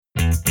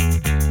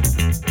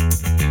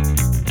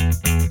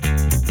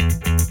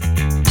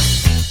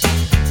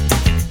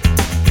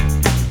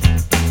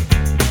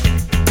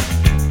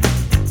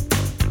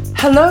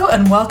Hello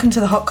and welcome to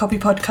the Hot Copy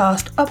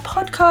Podcast, a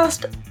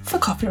podcast for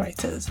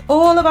copywriters,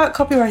 all about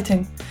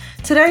copywriting.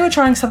 Today we're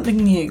trying something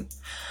new.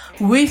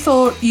 We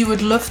thought you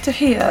would love to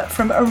hear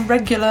from a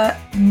regular,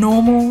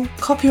 normal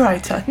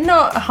copywriter,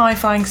 not a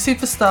high-flying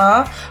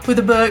superstar with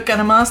a book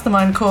and a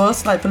mastermind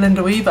course like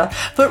Belinda Weaver,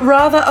 but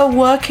rather a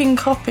working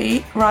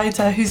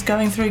copywriter who's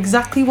going through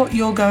exactly what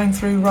you're going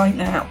through right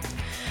now.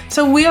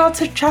 So we are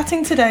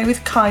chatting today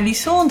with Kylie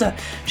Saunder.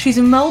 She's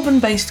a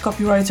Melbourne-based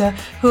copywriter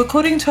who,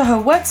 according to her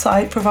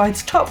website,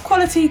 provides top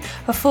quality,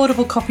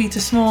 affordable copy to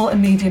small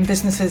and medium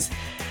businesses.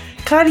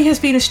 Kylie has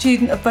been a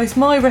student of both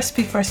my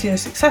Recipe for SEO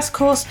Success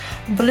course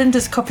and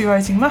Belinda's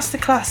Copywriting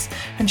Masterclass,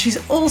 and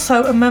she's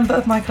also a member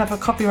of my Clever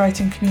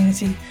Copywriting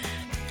community.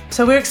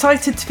 So we're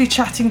excited to be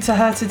chatting to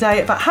her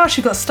today about how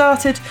she got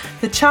started,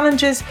 the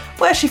challenges,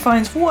 where she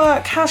finds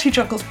work, how she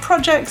juggles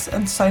projects,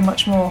 and so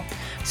much more.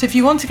 So if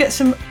you want to get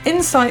some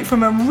insight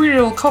from a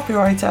real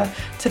copywriter,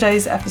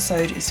 today's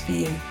episode is for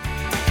you.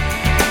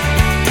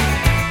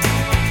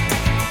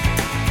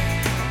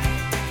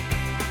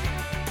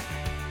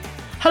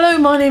 Hello,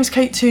 my name's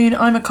Kate Toon.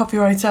 I'm a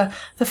copywriter,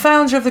 the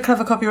founder of the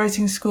Clever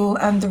Copywriting School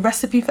and the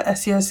Recipe for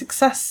SEO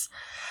Success.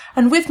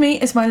 And with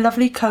me is my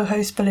lovely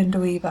co-host, Belinda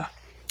Weaver.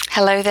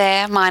 Hello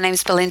there, my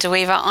name's Belinda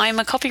Weaver. I'm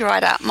a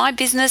copywriter. My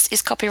business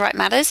is Copyright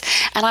Matters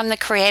and I'm the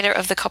creator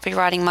of the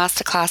Copywriting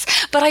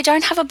Masterclass. But I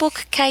don't have a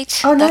book,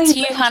 Kate. Oh, no, that's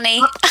you,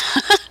 honey.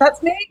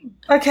 That's me.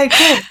 Okay,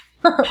 cool.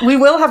 We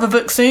will have a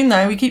book soon,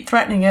 though. We keep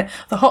threatening it.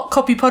 The Hot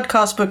Copy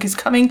Podcast book is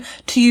coming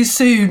to you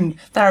soon.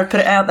 There, I put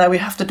it out there. We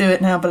have to do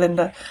it now,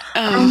 Belinda.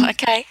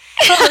 Okay.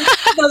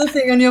 Another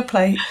thing on your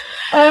plate.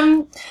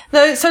 So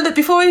that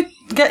before we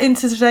get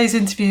into today's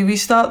interview, we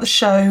start the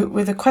show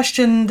with a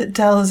question that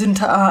delves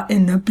into our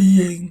inner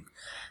being.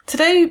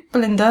 Today,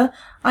 Belinda,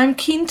 I'm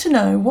keen to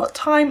know what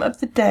time of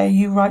the day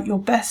you write your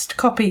best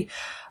copy.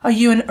 Are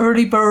you an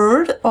early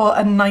bird or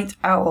a night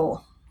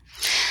owl?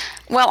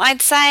 Well,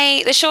 I'd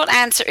say the short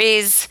answer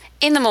is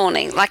in the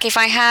morning. Like if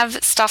I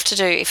have stuff to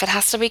do, if it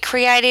has to be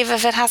creative,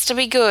 if it has to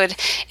be good,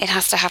 it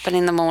has to happen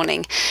in the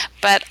morning.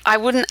 But I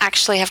wouldn't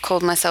actually have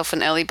called myself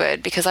an early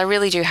bird because I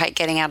really do hate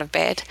getting out of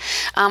bed.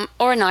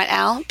 Or a night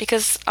owl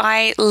because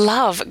I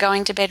love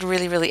going to bed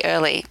really, really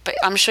early. But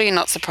I'm sure you're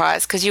not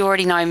surprised because you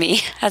already know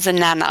me as a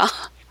nana.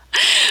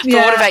 But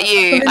what about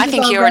you? I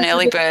think you're an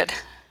early bird.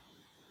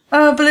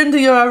 Belinda,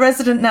 you're our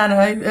resident nana,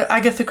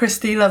 Agatha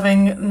Christie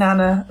loving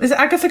nana. Is it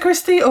Agatha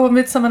Christie or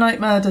Midsummer Night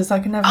Murders? I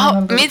can never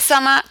remember.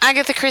 Midsummer,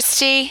 Agatha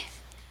Christie.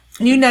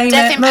 You name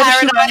Death it. in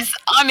Paradise.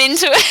 I'm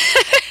into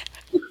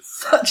it.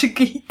 Such a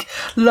geek.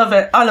 Love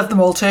it. I love them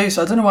all too,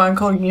 so I don't know why I'm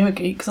calling you a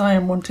geek, because I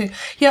am one too.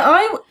 Yeah,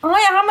 I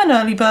am an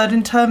early bird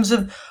in terms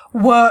of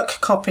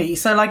work copy.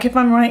 So like if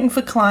I'm writing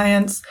for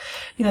clients,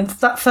 you know,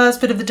 that first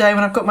bit of the day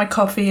when I've got my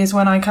coffee is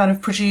when I kind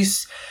of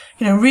produce,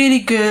 you know, really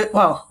good,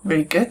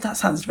 that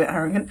sounds a bit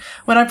arrogant,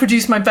 when I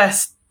produce my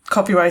best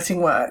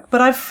copywriting work.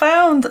 But I've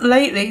found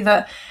lately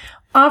that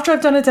after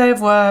I've done a day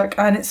of work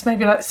and it's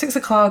maybe like 6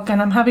 o'clock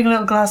and I'm having a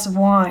little glass of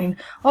wine,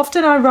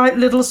 often I write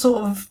little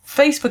sort of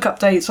Facebook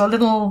updates or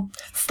little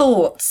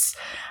thoughts.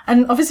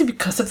 And obviously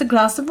because of the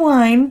glass of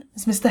wine,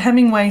 as Mr.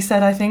 Hemingway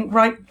said, I think,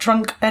 write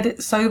drunk,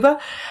 edit sober.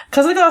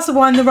 Because of the glass of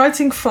wine, the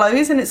writing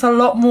flows and it's a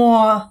lot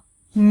more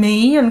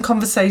me and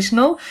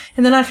conversational,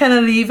 and then I kind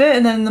of leave it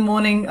and then in the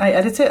morning I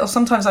edit it, or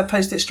sometimes I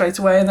post it straight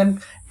away and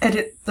then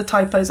edit the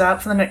typos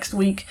out for the next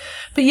week.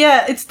 But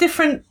yeah, it's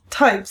different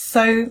types,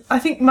 so I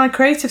think my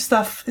creative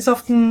stuff is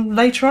often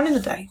later on in the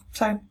day,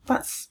 so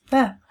that's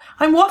there.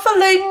 I'm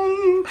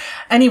waffling.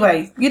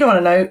 Anyway, you don't want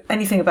to know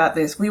anything about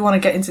this. We want to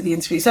get into the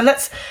interview, so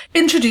let's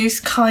introduce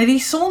Kylie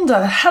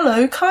Saunder.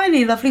 Hello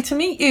Kylie, lovely to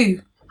meet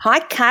you. Hi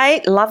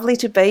Kate, lovely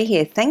to be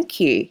here, thank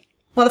you.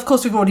 Well, of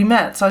course we've already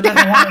met, so I don't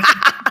know why.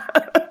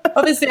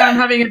 Obviously, I'm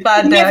having a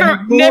bad day.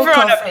 Never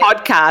on a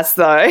podcast,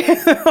 though.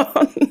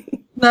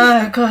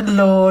 No, good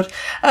Lord.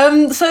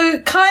 So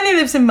Kylie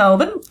lives in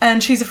Melbourne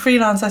and she's a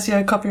freelance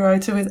SEO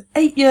copywriter with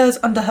 8 years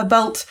under her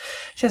belt.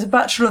 She has a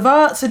Bachelor of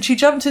Arts and she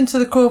jumped into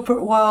the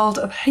corporate world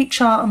of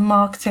HR and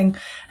marketing,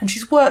 and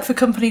she's worked for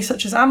companies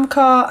such as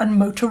Amcar and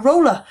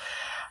Motorola.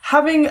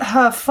 Having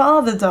her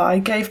father die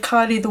gave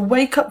Kylie the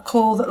wake-up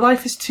call that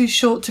life is too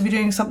short to be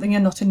doing something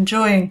you're not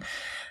enjoying.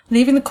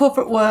 Leaving the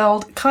corporate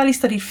world, Kylie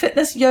studied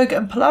fitness, yoga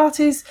and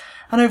Pilates,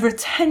 and over a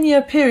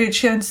 10-year period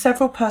she owned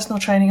several personal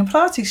training and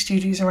Pilates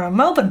studios around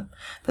Melbourne.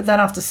 But then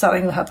after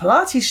selling her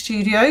Pilates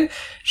studio,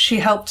 she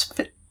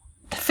helped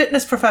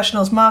fitness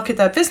professionals market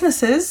their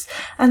businesses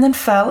and then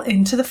fell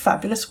into the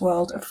fabulous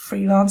world of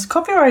freelance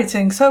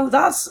copywriting. So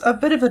that's a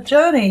bit of a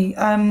journey.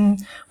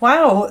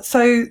 Wow.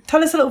 So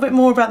tell us a little bit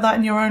more about that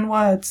in your own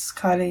words,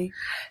 Kylie.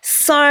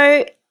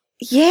 So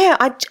yeah,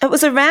 it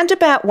was a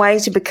roundabout way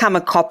to become a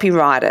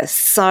copywriter.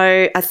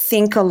 So I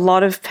think a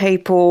lot of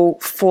people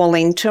fall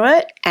into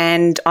it,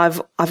 and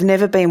I've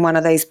never been one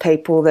of these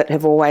people that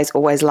have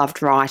always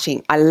loved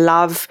writing. I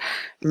love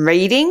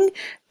reading,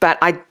 but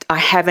I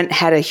haven't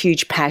had a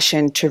huge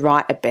passion to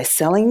write a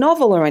best-selling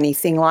novel or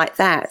anything like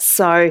that.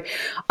 So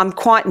I'm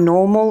quite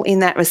normal in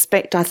that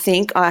respect, I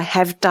think. I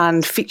have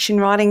done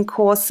fiction writing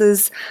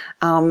courses,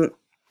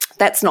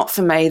 That's not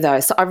for me though.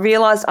 So I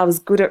realised I was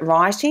good at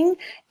writing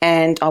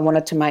and I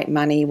wanted to make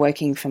money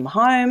working from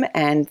home,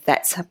 and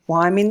that's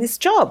why I'm in this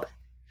job.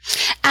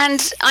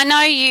 And I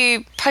know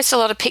you post a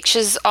lot of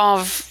pictures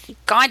of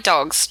guide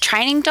dogs,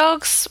 training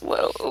dogs.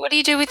 What do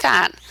you do with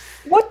that?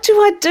 What do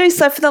I do?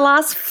 So for the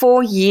last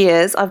 4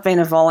 years, I've been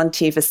a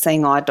volunteer for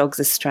Seeing Eye Dogs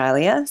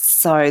Australia.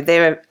 So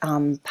they're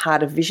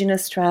part of Vision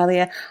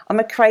Australia. I'm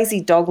a crazy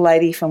dog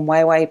lady from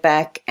way, way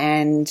back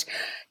and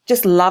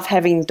just love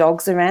having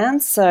dogs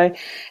around. So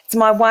it's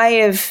my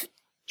way of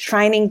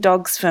training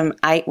dogs from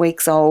 8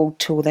 weeks old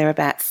till they're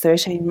about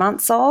 13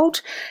 months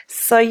old.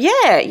 So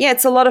yeah,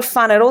 it's a lot of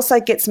fun. It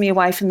also gets me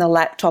away from the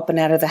laptop and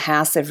out of the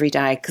house every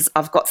day because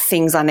I've got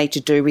things I need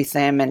to do with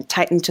them and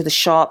take them to the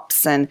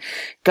shops and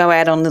go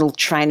out on little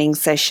training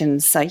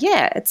sessions. So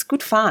yeah, it's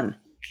good fun.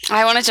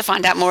 I wanted to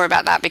find out more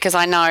about that because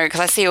I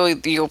see all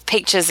your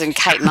pictures, and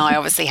Kate and I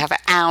obviously have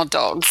our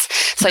dogs.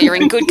 So you're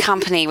in good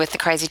company with the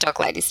crazy dog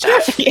lady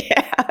stuff.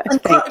 Yeah.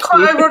 And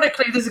quite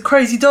ironically, there's a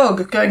crazy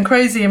dog going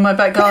crazy in my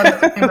back garden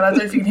at the moment. I don't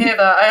know if you can hear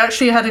that. I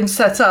actually had him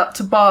set up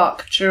to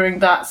bark during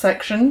that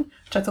section,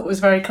 which I thought was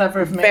very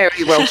clever of me.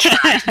 Very well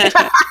trained.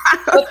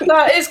 But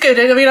that is good.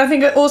 I mean, I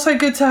think it's also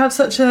good to have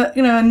such a,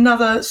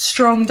 another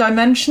strong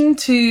dimension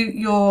to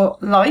your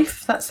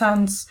life. That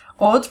sounds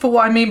odd, but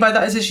what I mean by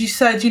that is, as you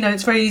said,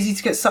 it's very easy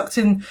to get sucked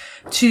in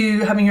to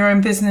having your own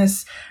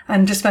business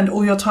and just spend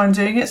all your time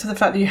doing it. So the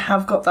fact that you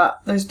have got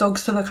those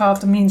dogs to look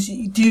after means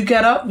you do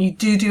get up, you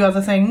do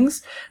other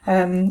things.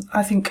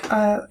 I think,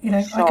 I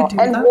could do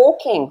that. And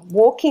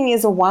walking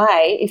is a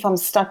way. If I'm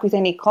stuck with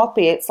any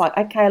copy, it's like,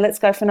 okay, let's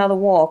go for another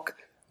walk.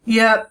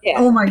 Yeah.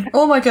 All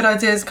my good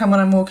ideas come when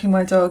I'm walking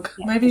my dog.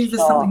 Maybe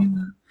there's something in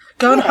that.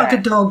 Go and hug a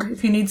dog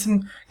if you need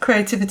some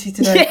creativity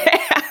today.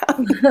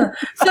 Yeah.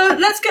 So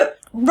let's get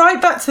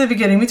right back to the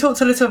beginning. We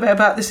talked a little bit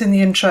about this in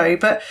the intro,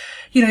 but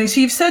so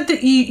you've said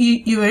that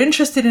you were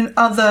interested in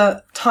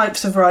other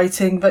types of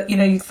writing, but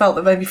you felt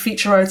that maybe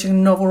feature writing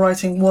and novel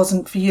writing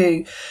wasn't for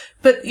you.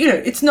 But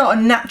it's not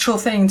a natural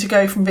thing to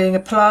go from being a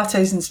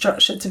Pilates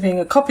instructor to being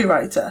a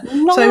copywriter.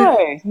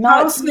 No,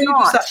 how smooth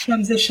was that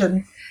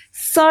transition?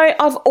 So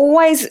I've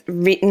always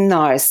written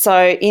though.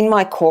 So in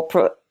my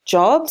corporate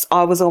jobs,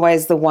 I was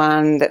always the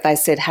one that they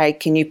said, hey,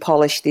 can you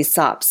polish this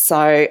up?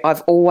 So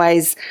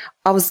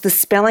I was the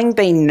spelling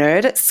bee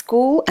nerd at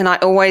school, and I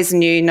always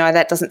knew, no,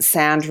 that doesn't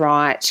sound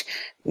right.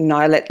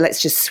 No,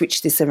 let's just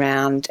switch this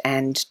around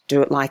and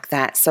do it like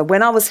that. So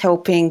when I was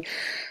helping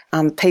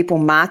people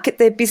market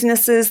their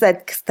businesses,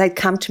 they'd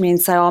come to me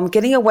and say, I'm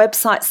getting a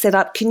website set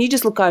up. Can you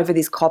just look over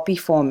this copy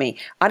for me?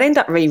 I'd end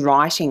up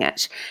rewriting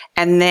it.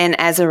 And then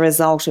as a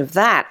result of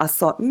that, I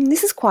thought,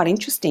 this is quite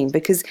interesting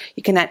because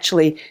you can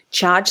actually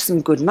charge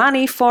some good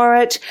money for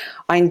it.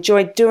 I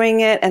enjoyed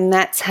doing it, and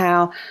that's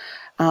how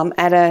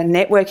at a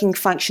networking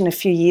function a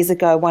few years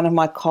ago, one of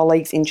my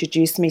colleagues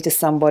introduced me to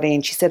somebody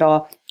and she said,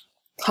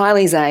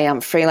 Kylie's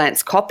a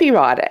freelance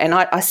copywriter. And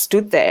I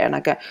stood there and I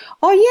go,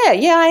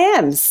 yeah, I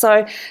am.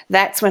 So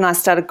that's when I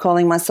started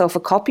calling myself a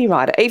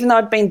copywriter. Even though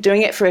I'd been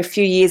doing it for a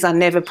few years, I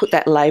never put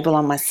that label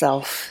on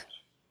myself.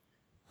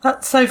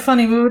 That's so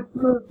funny.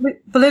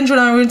 Belinda and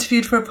I were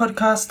interviewed for a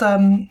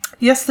podcast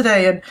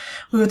yesterday, and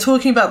we were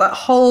talking about that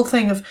whole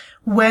thing of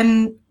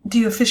when do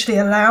you officially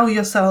allow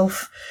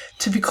yourself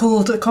to be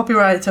called a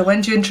copywriter? When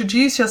do you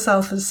introduce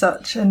yourself as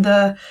such? And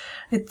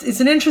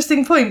it's an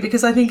interesting point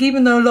because I think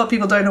even though a lot of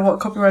people don't know what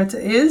copywriter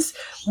is,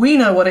 we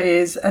know what it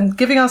is, and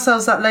giving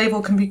ourselves that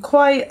label can be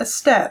quite a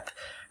step.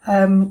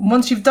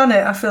 Once you've done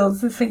it, I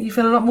think you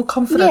feel a lot more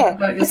confident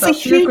about yourself.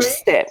 It's a huge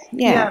step.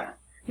 Yeah.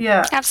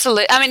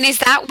 Absolutely. I mean, is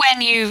that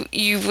when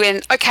you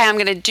went, okay, I'm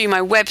going to do my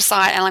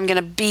website and I'm going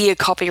to be a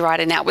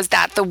copywriter now? Was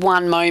that the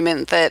one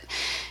moment that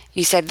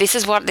you said, this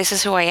is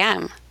who I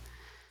am?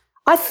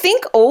 I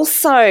think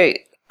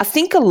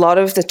a lot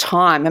of the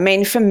time, I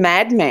mean, for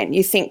Mad Men,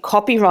 you think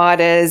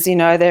copywriters,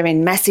 they're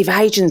in massive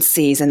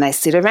agencies and they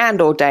sit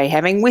around all day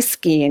having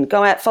whiskey and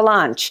go out for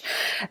lunch.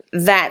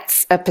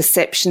 That's a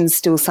perception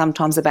still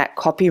sometimes about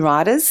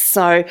copywriters.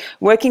 So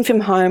working from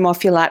home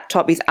off your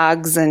laptop with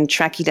Uggs and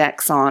tracky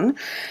dacks on,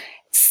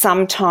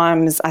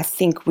 sometimes I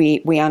think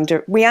we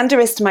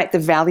underestimate the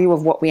value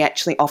of what we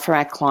actually offer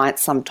our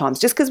clients sometimes.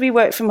 Just because we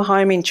work from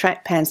home in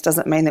track pants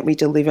doesn't mean that we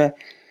deliver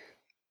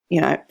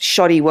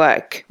shoddy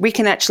work. We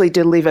can actually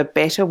deliver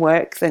better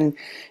work than,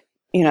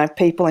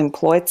 people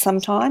employed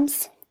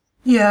sometimes.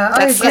 Yeah,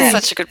 that's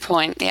such a good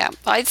point. Yeah,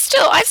 I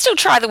still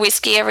try the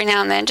whiskey every now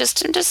and then just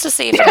to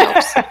see if it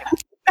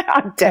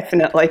helps.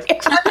 Definitely.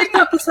 I think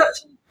that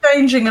perception is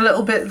changing a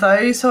little bit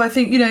though. So I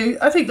think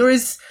there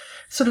is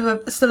sort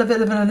of still a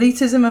bit of an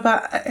elitism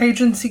about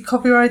agency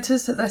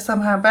copywriters, that they're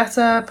somehow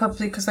better,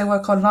 probably because they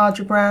work on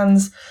larger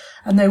brands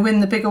and they win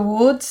the big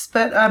awards.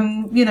 But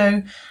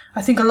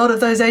I think a lot of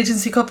those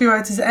agency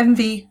copywriters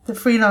envy the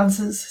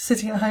freelancers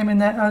sitting at home in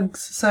their Uggs.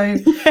 So,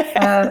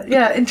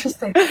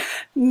 interesting.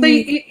 So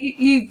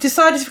you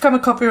decided to become a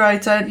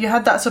copywriter. You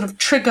had that sort of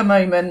trigger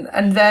moment,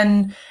 and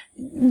then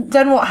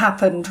then what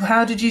happened?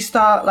 How did you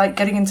start like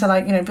getting into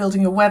like,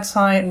 building your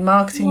website and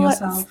marketing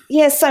yourself?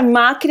 Yeah, so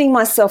marketing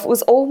myself, it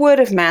was all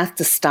word of mouth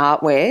to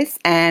start with,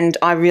 and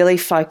I really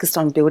focused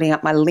on building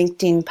up my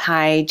LinkedIn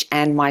page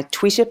and my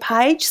Twitter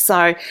page.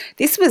 So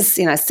this was,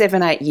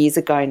 7-8 years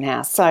ago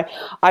now. So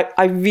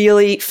I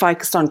really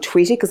focused on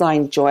Twitter because I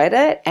enjoyed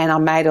it, and I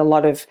made a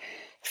lot of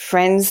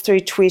friends through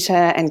Twitter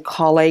and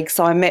colleagues.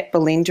 So I met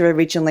Belinda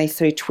originally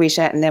through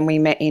Twitter, and then we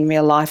met in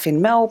real life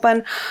in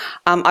Melbourne.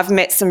 I've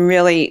met some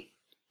really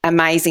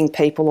amazing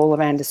people all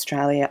around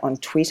Australia on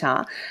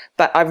Twitter,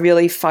 but I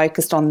really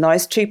focused on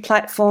those two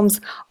platforms.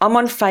 I'm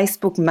on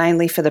Facebook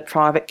mainly for the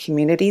private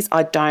communities.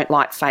 I don't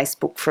like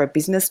Facebook for a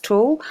business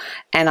tool,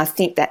 and I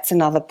think that's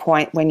another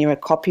point when you're a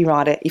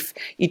copywriter. If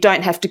you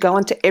don't have to go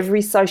onto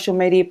every social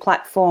media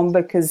platform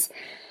because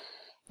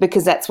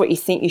that's what you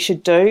think you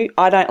should do.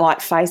 I don't like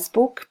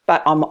Facebook,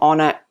 but I'm on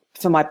it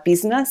for my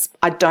business.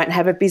 I don't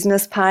have a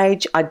business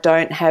page. I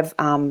don't have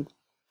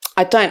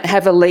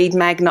a lead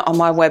magnet on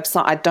my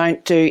website. I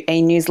don't do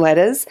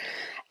e-newsletters.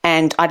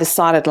 And I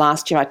decided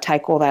last year I'd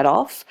take all that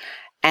off.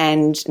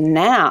 And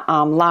now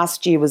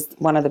last year was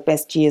one of the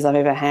best years I've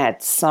ever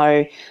had.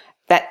 So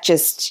that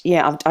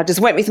I just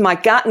went with my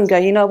gut and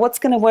go, what's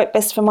going to work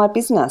best for my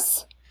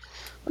business?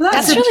 Well,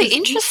 that's really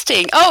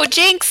interesting. Oh,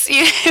 Jinx,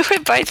 we're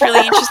both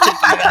really interested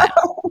by that.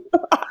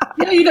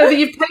 Yeah, that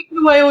you've taken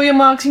away all your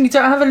marketing. You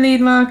don't have a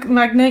lead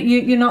magnet.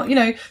 You're not,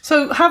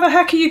 So how the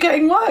heck are you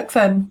getting work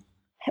then?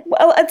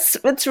 Well, it's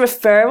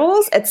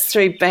referrals. It's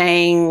through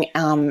being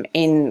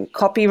in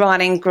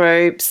copywriting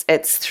groups.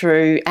 It's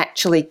through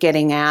actually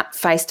getting out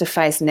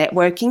face-to-face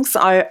networking.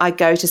 So I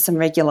go to some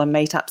regular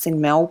meetups in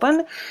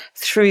Melbourne.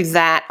 Through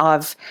that,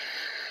 I've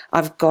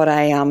got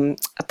a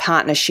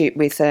partnership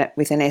with an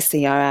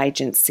SEO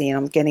agency, and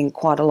I'm getting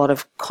quite a lot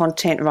of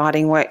content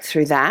writing work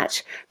through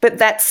that. But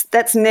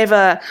that's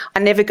never. I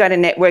never go to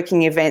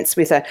networking events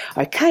with I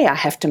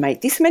have to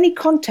make this many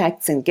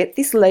contacts and get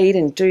this lead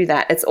and do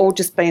that. It's all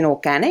just been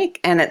organic,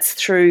 and it's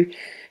through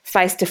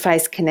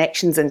face-to-face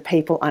connections and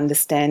people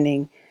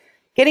understanding.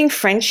 Getting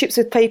friendships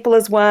with people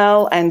as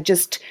well, and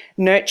just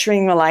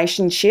nurturing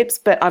relationships.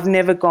 But I've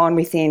never gone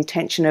with the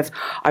intention of,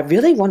 I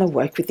really want to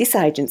work with this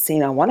agency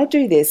and I want to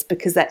do this,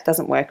 because that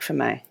doesn't work for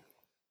me.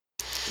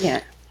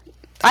 Yeah.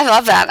 I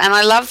love that. And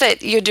I love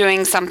that you're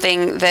doing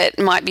something that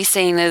might be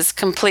seen as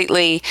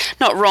completely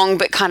not wrong,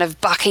 but kind of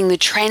bucking the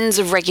trends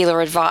of regular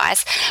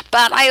advice.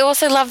 But I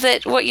also love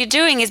that what you're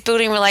doing is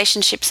building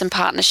relationships and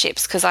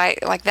partnerships, because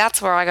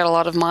that's where I got a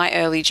lot of my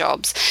early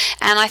jobs.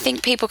 And I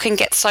think people can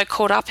get so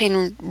caught up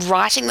in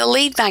writing the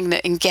lead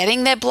magnet and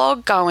getting their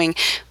blog going,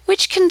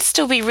 which can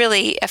still be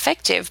really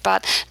effective,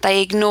 but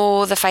they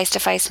ignore the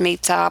face-to-face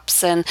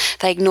meetups and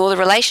they ignore the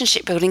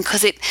relationship building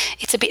because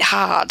it's a bit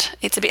hard.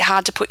 It's a bit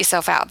hard to put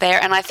yourself out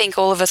there. And I think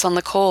all of us on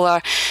the call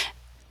are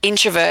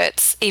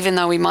introverts, even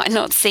though we might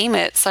not seem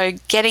it. So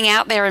getting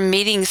out there and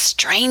meeting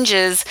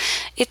strangers,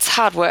 it's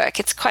hard work.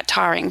 It's quite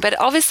tiring, but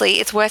obviously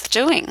it's worth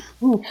doing.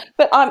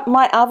 But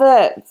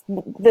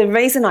the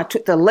reason I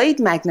took the lead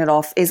magnet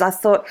off is I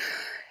thought,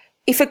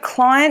 if a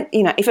client,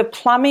 if a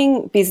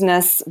plumbing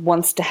business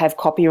wants to have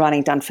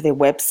copywriting done for their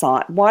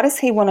website, why does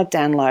he want to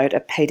download a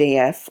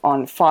PDF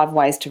on 5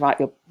 ways to write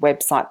your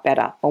website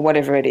better or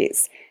whatever it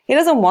is? He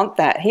doesn't want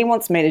that. He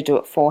wants me to do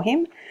it for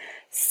him.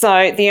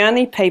 So the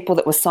only people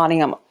that were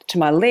signing up to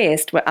my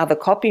list were other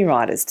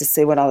copywriters to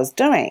see what I was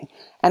doing.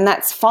 And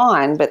that's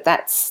fine, but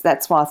that's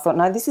why I thought,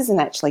 no, this isn't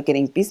actually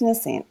getting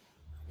business in.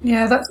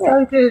 Yeah, that's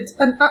very good.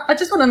 And I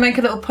just want to make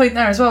a little point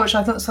there as well, which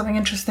I thought was something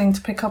interesting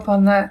to pick up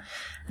on there.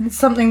 And it's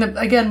something that,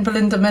 again,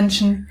 Belinda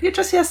mentioned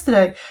just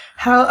yesterday,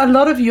 how a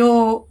lot of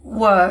your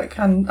work,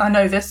 and I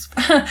know this,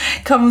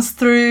 comes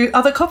through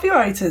other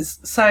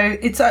copywriters. So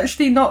it's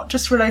actually not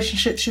just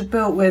relationships you've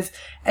built with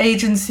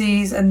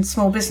agencies and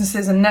small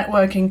businesses and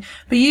networking,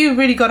 but you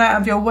really got out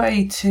of your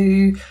way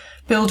to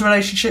build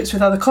relationships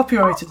with other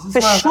copywriters as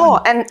well. For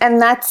sure.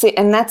 And that's it.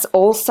 And that's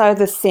also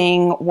the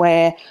thing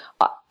where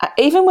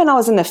even when I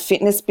was in the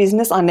fitness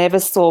business, I never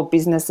saw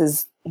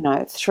businesses,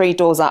 3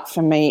 doors up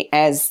from me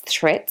as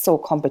threats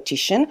or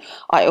competition.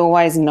 I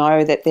always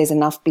know that there's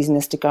enough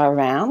business to go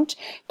around.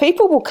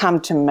 People will come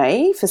to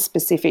me for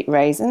specific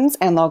reasons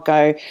and they'll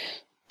go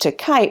to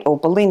Kate or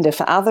Belinda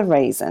for other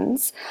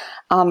reasons.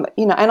 And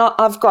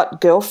I've got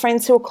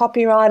girlfriends who are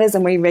copywriters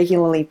and we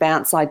regularly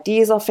bounce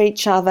ideas off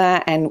each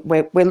other, and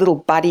we're little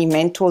buddy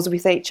mentors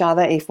with each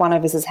other. If one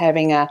of us is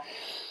having a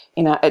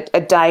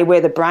day where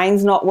the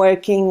brain's not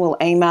working, we'll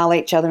email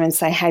each other and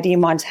say, hey, do you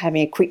mind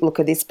having a quick look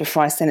at this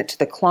before I send it to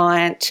the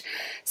client?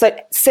 So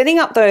setting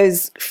up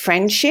those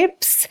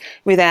friendships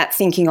without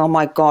thinking, oh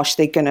my gosh,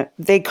 they're going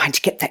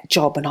to get that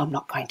job and I'm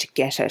not going to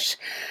get it.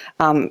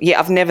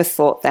 I've never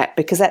thought that,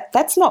 because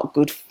that's not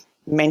good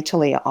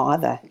mentally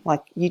either.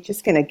 Like, you're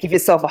just going to give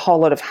yourself a whole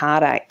lot of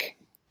heartache.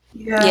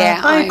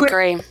 Yeah, I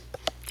agree.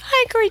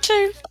 I agree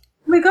too.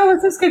 We go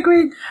with this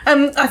agree.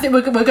 I think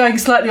we're going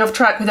slightly off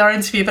track with our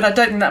interview, but I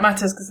don't think that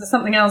matters because there's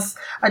something else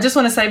I just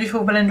want to say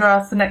before Belinda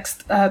asks the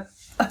next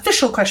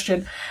official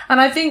question.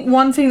 And I think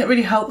one thing that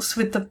really helps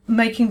with the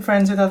making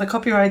friends with other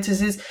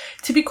copywriters is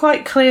to be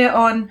quite clear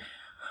on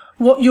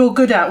what you're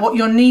good at, what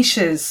your niche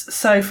is.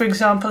 So, for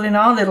example, in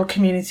our little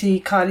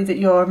community, Kylie, that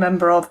you're a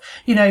member of,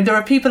 there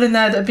are people in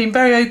there that have been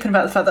very open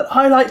about the fact that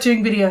I like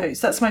doing videos.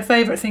 That's my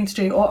favourite thing to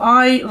do. Or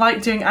I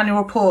like doing annual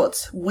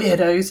reports,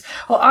 weirdos.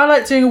 Or I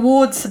like doing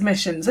awards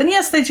submissions. And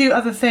yes, they do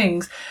other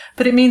things.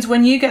 But it means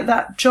when you get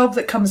that job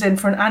that comes in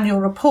for an annual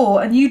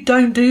report and you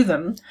don't do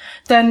them,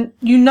 then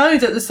you know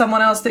that there's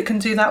someone else that can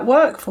do that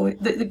work for you,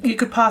 that you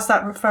could pass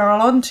that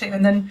referral on to.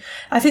 And then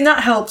I think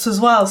that helps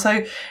as well.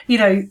 So,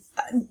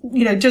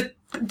 just,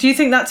 do you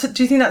think that's true?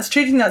 Do you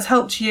think that's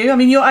helped you? I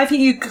mean, I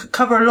think you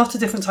cover a lot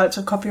of different types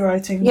of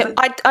copywriting. Yeah,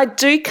 I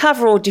do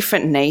cover all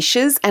different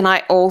niches, and I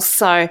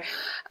also,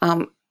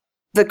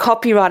 the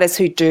copywriters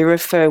who do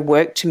refer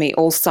work to me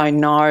also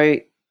know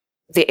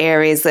the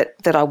areas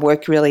that I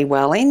work really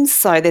well in.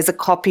 So there's a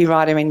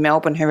copywriter in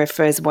Melbourne who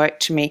refers work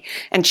to me,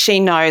 and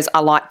she knows I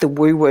like the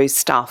woo-woo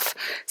stuff.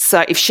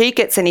 So if she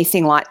gets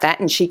anything like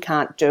that and she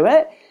can't do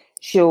it,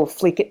 she'll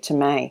flick it to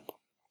me.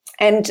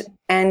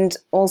 And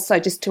also,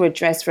 just to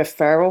address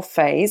referral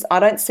fees, I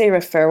don't see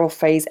referral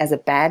fees as a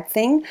bad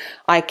thing.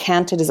 I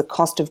count it as a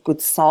cost of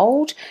goods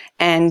sold,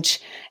 and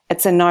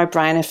it's a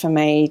no-brainer for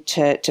me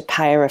to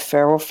pay a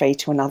referral fee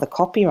to another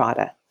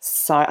copywriter.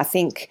 So I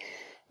think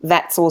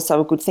that's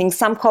also a good thing.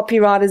 Some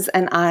copywriters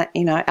and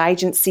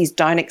agencies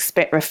don't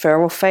expect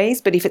referral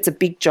fees, but if it's a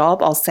big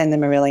job, I'll send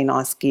them a really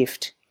nice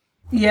gift.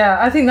 Yeah,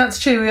 I think that's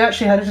true. We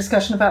actually had a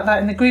discussion about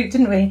that in the group,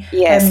 didn't we?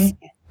 Yes.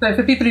 So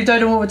for people who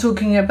don't know what we're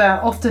talking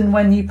about, often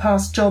when you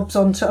pass jobs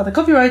on to other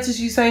copywriters,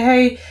 you say,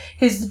 hey,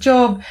 here's the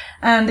job,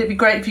 and it'd be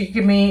great if you could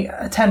give me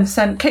a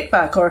 10%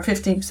 kickback or a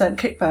 15%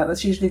 kickback.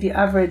 That's usually the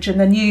average. And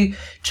then you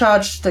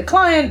charge the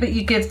client, but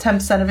you give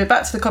 10% of it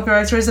back to the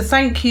copywriter as a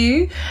thank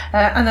you,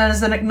 and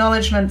as an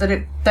acknowledgement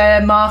that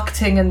their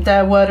marketing and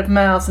their word of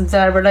mouth and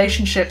their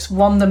relationships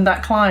won them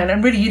that client.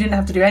 And really, you didn't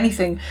have to do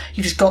anything.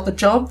 You just got the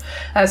job.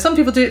 Some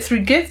people do it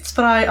through gifts,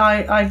 but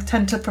I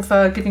tend to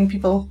prefer giving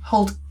people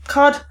cold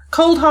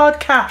hard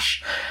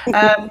cash.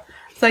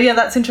 So yeah,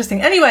 that's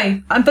interesting.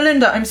 Anyway,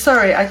 Belinda, I'm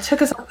sorry I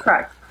took us off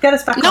track. Get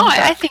us back on track.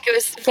 I think it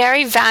was a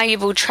very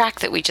valuable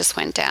track that we just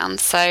went down.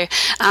 So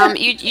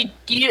you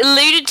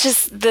alluded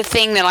to the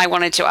thing that I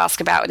wanted to ask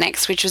about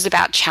next, which was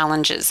about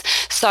challenges.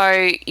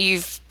 So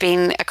you've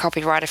been a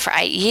copywriter for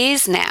 8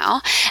 years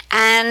now,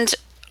 and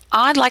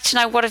I'd like to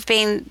know what have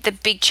been the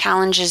big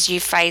challenges you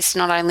faced,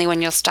 not only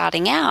when you're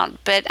starting out,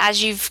 but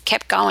as you've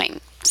kept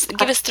going.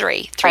 Give us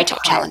three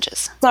top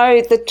challenges.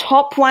 So the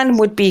top one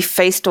would be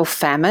feast or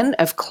famine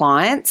of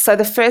clients. So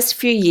the first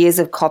few years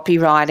of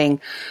copywriting,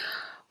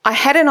 I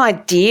had an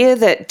idea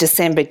that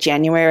December,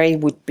 January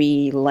would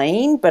be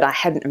lean, but I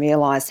hadn't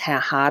realised how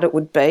hard it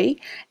would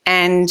be.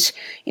 And,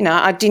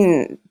 I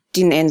didn't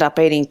end up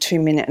eating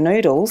 2-minute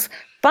noodles,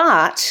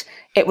 but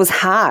it was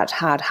hard.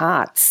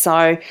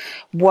 So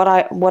what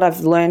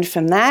I've learned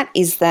from that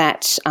is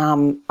that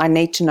I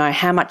need to know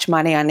how much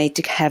money I need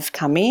to have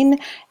come in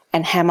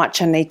and how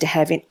much I need to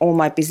have in all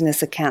my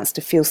business accounts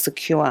to feel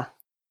secure.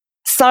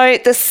 So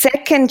the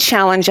second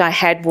challenge I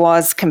had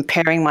was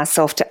comparing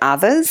myself to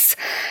others.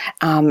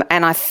 And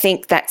I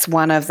think that's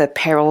one of the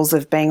perils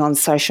of being on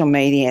social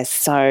media.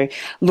 So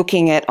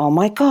looking at, oh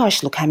my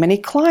gosh, look how many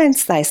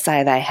clients they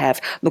say they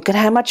have. Look at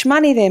how much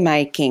money they're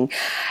making.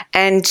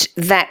 And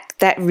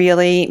that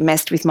really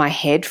messed with my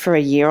head for a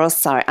year or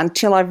so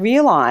until I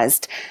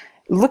realised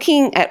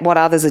looking at what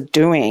others are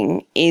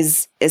doing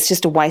it's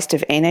just a waste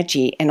of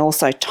energy and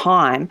also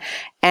time.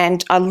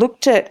 And I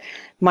looked at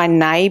my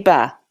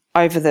neighbour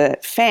over the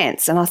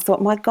fence and I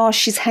thought, my gosh,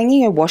 she's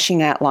hanging her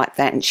washing out like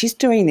that and she's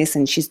doing this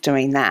and she's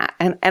doing that.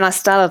 And I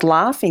started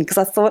laughing because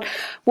I thought,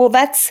 well,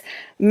 that's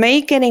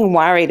me getting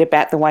worried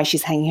about the way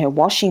she's hanging her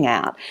washing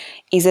out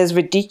is as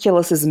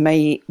ridiculous as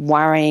me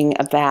worrying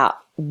about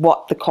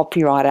what the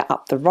copywriter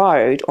up the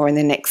road or in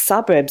the next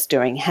suburb's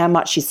doing, how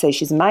much she says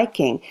she's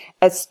making.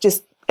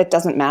 It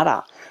doesn't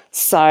matter.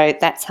 So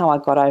that's how I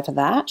got over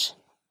that.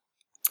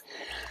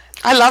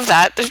 I love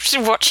that.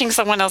 Watching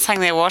someone else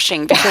hang their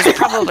washing because she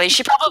probably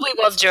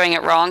was doing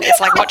it wrong. It's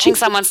like watching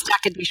someone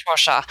stack a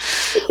dishwasher.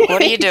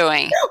 What are you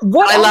doing?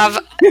 I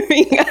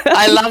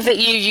love that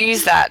you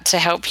use that to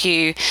help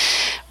you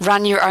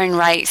run your own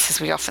race,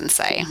 as we often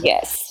say.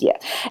 Yes, yeah.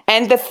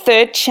 And the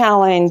third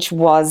challenge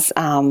was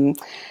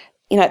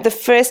the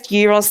first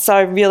year or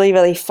so really,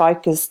 really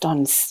focused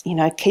on,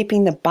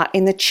 keeping the butt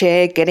in the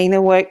chair, getting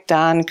the work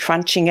done,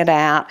 crunching it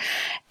out.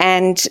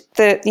 And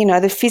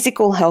the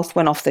physical health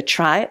went off the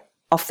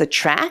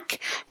track,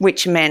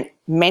 which meant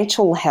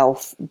mental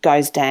health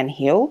goes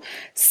downhill.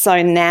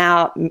 So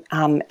now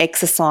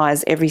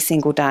exercise every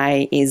single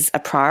day is a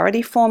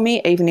priority for me.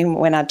 Even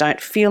when I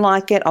don't feel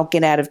like it, I'll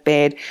get out of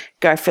bed,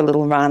 go for a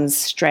little run,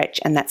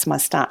 stretch, and that's my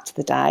start to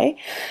the day.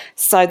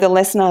 So the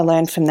lesson I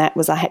learned from that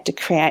was I had to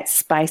create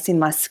space in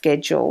my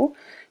schedule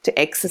to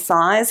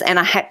exercise, and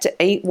I had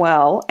to eat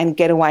well and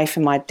get away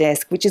from my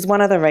desk, which is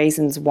one of the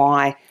reasons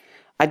why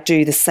I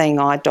do the Seeing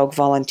Eye Dog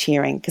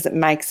volunteering, because it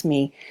makes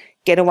me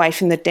get away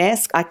from the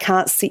desk. I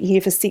can't sit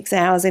here for 6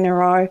 hours in a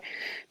row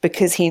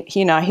because he'll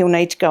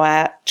need to go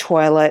out,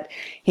 toilet.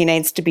 He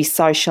needs to be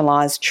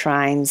socialised,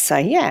 trained. So,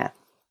 yeah.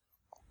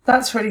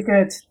 That's really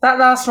good. That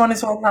last one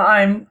is one that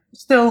I'm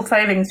still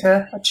failing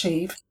to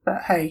achieve,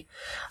 but hey,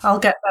 I'll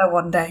get there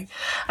one day.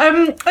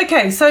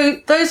 Okay, so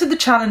those are the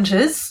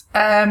challenges.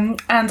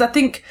 And I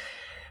think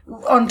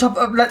on top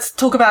of, let's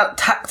talk about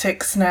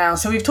tactics now.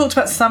 So we've talked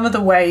about some of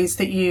the ways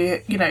that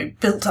you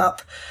built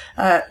up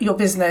your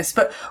business,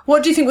 but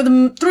what do you think were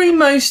the three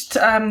most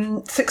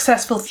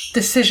successful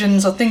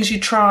decisions or things you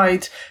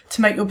tried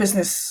to make your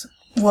business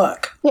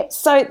work? Yeah,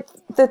 so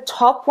the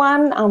top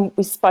one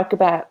we spoke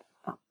about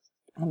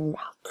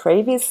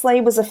previously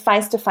was a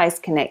face-to-face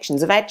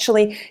connections, of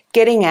actually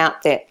getting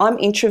out there. I'm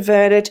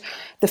introverted.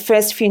 The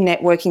first few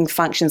networking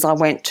functions I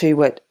went to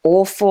were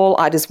awful.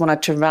 I just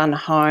wanted to run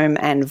home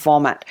and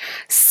vomit.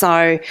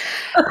 So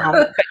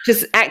but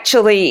just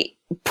actually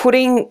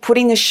putting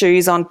the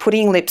shoes on,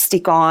 putting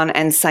lipstick on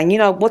and saying,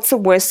 what's the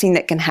worst thing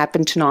that can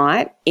happen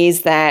tonight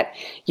is that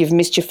you've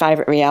missed your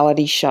favourite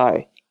reality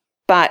show.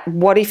 But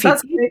what if you...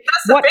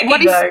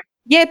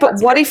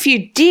 What if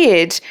you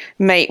did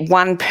meet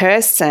one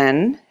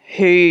person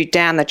who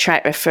down the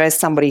track refers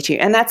somebody to you?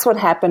 And that's what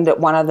happened at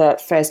one of the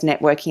first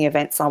networking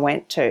events I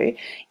went to,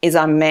 is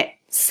I met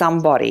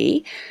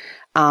somebody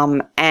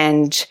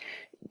and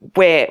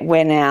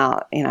we're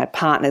now,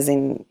 partners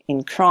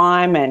in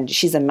crime, and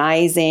she's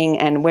amazing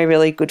and we're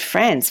really good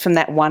friends from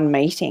that one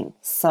meeting.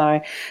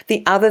 So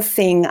the other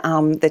thing,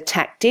 the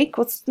tactic,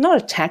 well, it's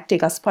not a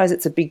tactic, I suppose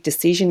it's a big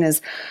decision,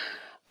 is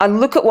I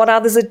look at what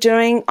others are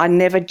doing, I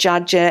never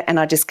judge it,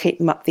 and I just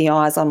keep up the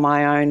eyes on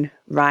my own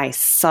race.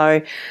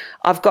 So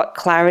I've got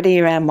clarity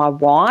around my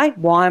why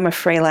I'm a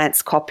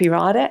freelance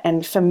copywriter,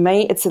 and for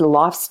me it's a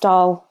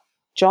lifestyle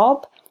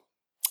job.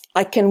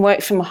 I can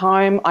work from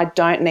home. I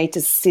don't need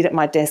to sit at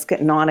my desk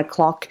at 9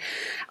 o'clock.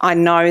 I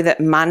know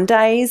that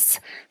Monday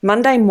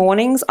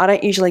mornings, I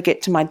don't usually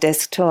get to my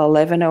desk till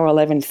 11 or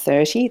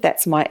 11:30.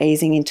 That's my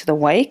easing into the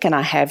week, and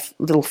I have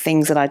little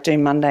things that I do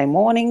Monday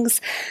mornings.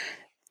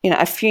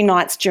 A few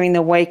nights during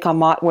the week I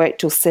might work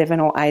till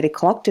 7 or 8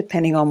 o'clock,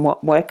 depending on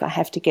what work I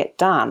have to get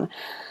done.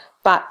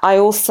 But I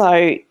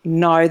also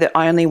know that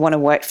I only want to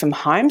work from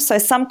home. So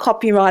some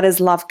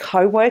copywriters love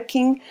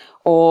co-working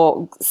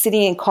or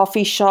sitting in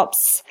coffee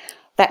shops.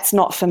 That's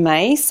not for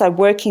me. So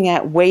working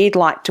out where you'd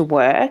like to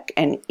work,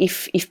 and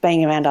if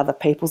being around other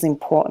people is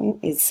important,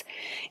 is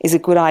a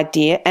good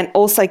idea. And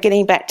also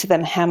getting back to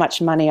them how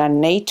much money I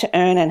need to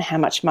earn and how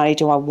much money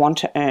do I want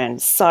to earn.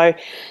 So,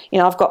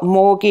 I've got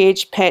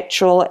mortgage,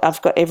 petrol,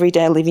 I've got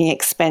everyday living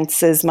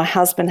expenses. My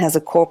husband has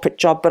a corporate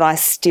job, but I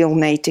still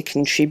need to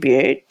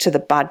contribute to the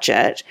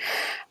budget.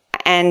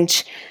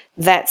 And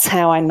that's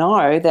how I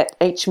know that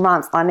each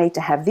month I need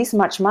to have this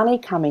much money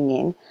coming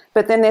in.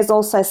 But then there's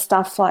also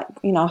stuff like,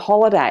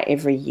 holiday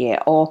every year,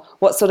 or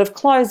what sort of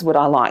clothes would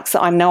I like? So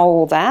I know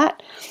all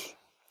that.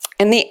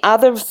 And the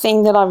other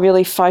thing that I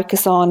really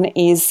focus on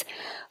is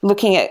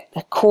looking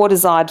at core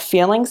desired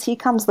feelings. Here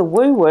comes the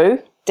woo-woo.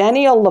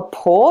 Danielle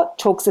Laporte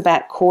talks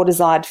about core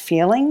desired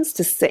feelings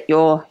to set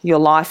your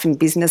life and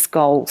business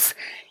goals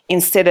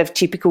instead of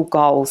typical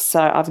goals. So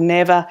I've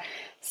never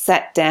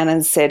sat down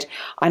and said,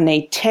 I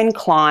need 10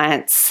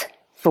 clients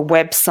for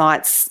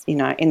websites,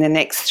 in the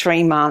next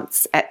 3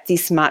 months at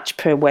this much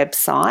per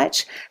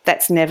website.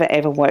 That's never,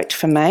 ever worked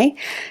for me.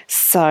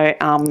 So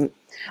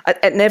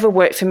it never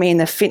worked for me in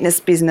the fitness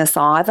business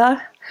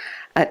either.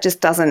 It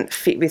just doesn't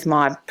fit with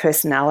my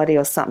personality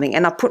or something.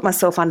 And I put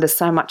myself under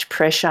so much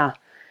pressure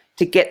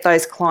to get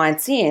those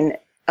clients in,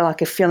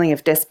 like a feeling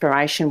of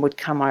desperation would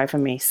come over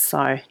me.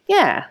 So,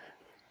 yeah.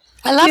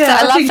 I love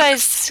that. I love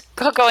those.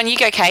 Go on, you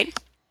go, Kate.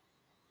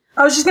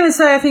 I was just going to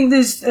say, I think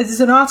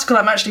there's an article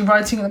I'm actually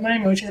writing at the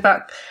moment, which is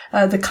about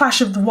the clash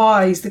of the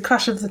whys, the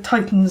clash of the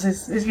titans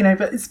is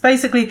but it's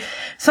basically,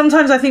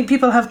 sometimes I think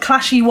people have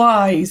clashy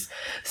whys.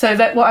 So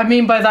that what I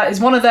mean by that is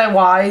one of their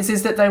whys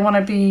is that they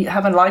want to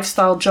have a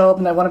lifestyle job,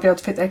 and they want to be able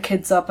to pick their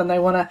kids up, and they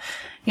want to,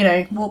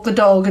 walk the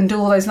dog and do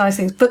all those nice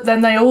things. But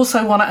then they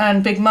also want to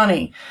earn big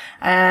money.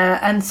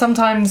 And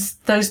sometimes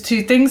those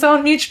two things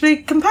aren't mutually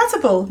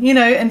compatible,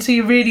 and so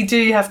you really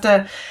do have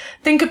to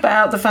think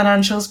about the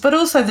financials, but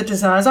also the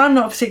desires. I'm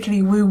not a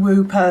particularly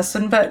woo-woo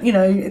person, but,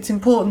 it's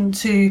important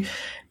to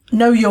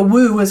know your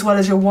woo as well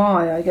as your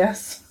why, I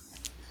guess.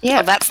 Yeah,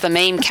 well, that's the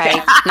meme,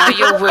 Kate. Know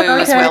your woo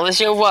as well as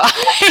your why.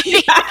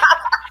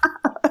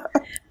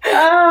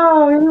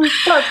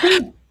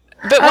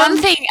 But one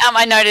thing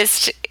I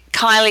noticed,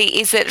 Kylie,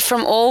 is that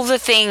from all the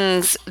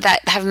things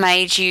that have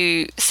made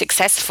you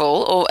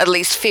successful, or at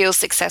least feel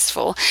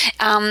successful,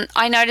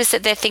 I noticed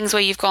that there are things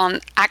where you've gone,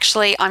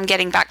 actually, I'm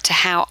getting back to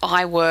how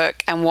I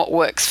work and what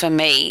works for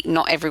me,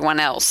 not everyone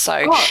else.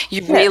 So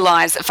you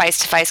realise that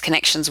face-to-face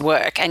connections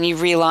work, and you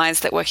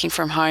realise that working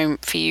from home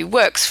for you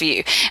works for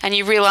you, and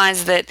you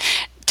realise that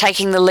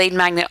taking the lead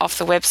magnet off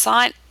the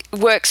website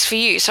works for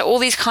you. So all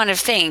these kind of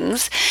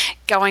things,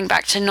 going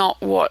back to not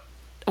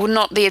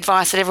the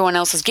advice that everyone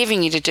else is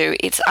giving you to do,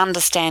 it's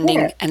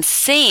understanding and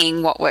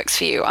seeing what works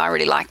for you. I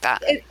really like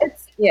that.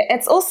 Yeah,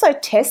 it's also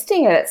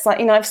testing it. It's like,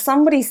 if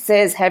somebody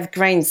says have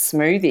green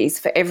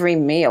smoothies for every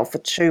meal for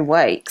 2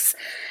 weeks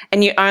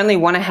and you only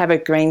want to have a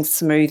green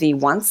smoothie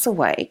once a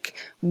week,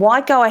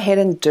 why go ahead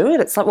and do it?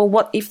 It's like, well,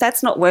 what if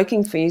that's not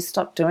working for you,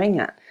 stop doing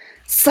it.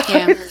 So,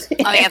 yeah.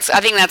 I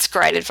think that's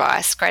great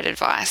advice. Great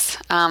advice.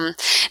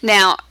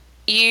 Now,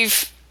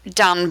 you've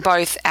done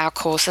both our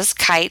courses,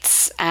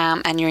 Kate's,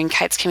 and you're in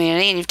Kate's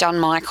community, and you've done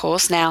my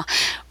course. Now,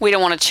 we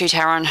don't want to toot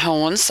our own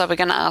horns, so we're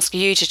going to ask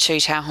you to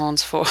toot our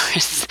horns for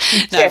us.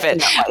 No,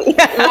 but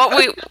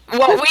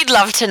what we'd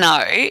love to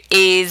know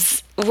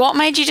is what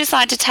made you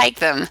decide to take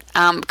them?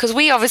 Because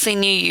we obviously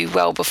knew you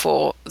well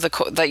before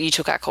that you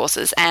took our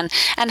courses, and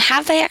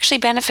have they actually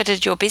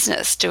benefited your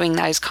business doing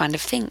those kind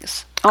of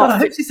things? God, I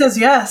hope she says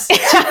yes.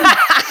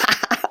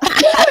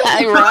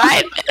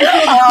 Right?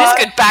 This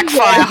could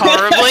backfire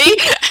horribly.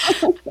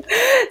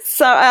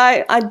 So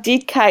I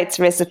did Kate's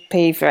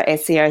Recipe for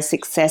SEO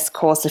Success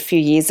course a few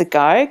years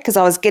ago because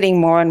I was getting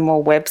more and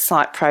more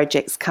website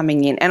projects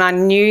coming in, and I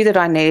knew that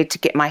I needed to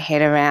get my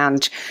head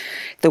around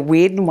the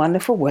weird and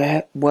wonderful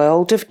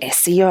world of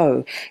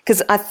SEO,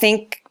 because I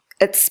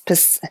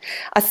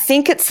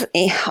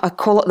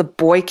call it the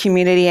boy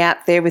community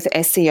out there with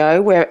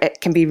SEO, where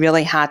it can be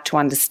really hard to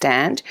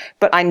understand.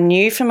 But I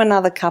knew from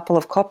another couple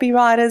of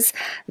copywriters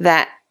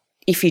that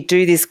if you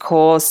do this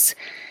course,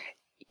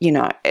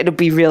 it'll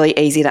be really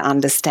easy to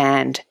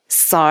understand.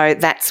 So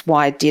that's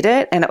why I did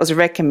it. And it was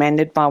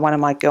recommended by one of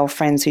my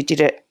girlfriends who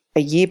did it a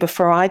year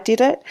before I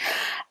did it.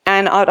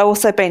 And I'd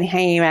also been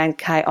hanging around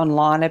Kate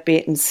online a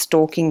bit and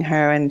stalking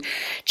her and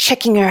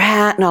checking her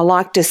out, and I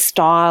liked her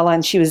style,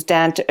 and she was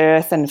down to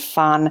earth and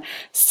fun.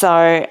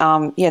 So,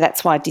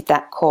 that's why I did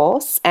that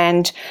course.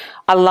 And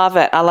I love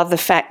it. I love the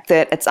fact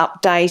that it's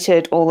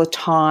updated all the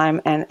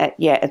time, and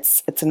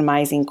it's an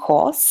amazing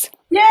course.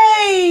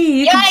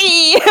 Yay!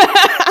 Yay!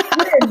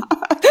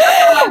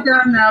 I'm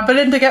down now.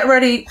 Belinda, get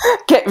ready.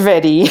 Get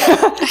ready.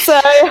 So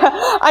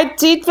I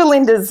did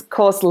Belinda's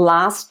course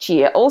last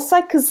year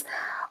also because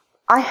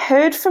I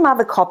heard from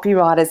other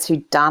copywriters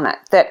who'd done it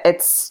that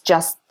it's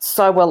just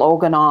so well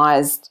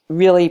organised,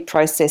 really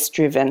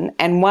process-driven.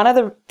 And one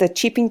of the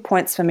tipping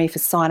points for me for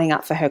signing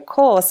up for her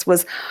course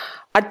was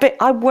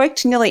I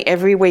worked nearly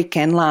every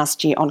weekend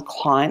last year on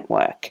client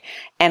work.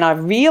 And I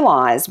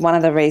realised one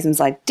of the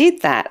reasons I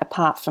did that,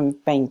 apart from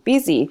being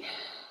busy,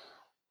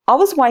 I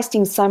was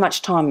wasting so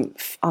much time,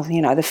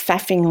 the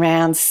faffing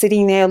around,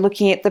 sitting there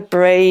looking at the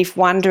brief,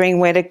 wondering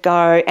where to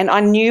go. And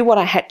I knew what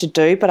I had to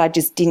do, but I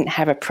just didn't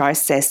have a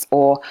process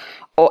or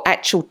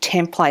actual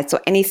templates or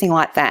anything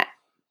like that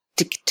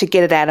to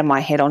get it out of my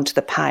head onto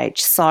the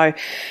page. So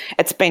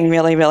it's been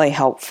really, really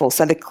helpful.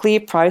 So the clear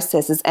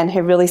processes and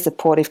her really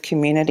supportive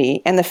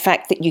community, and the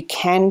fact that you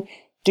can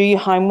do your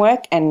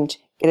homework and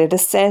get it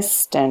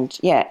assessed, and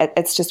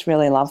it's just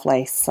really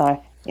lovely.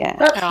 So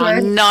yeah.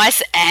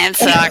 Nice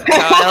answer,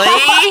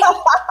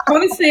 Kylie.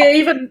 Honestly,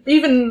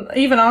 even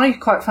I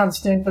quite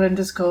fancy doing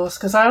Belinda's course,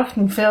 because I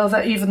often feel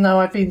that even though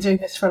I've been doing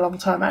this for a long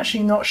time, I'm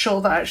actually not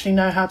sure that I actually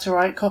know how to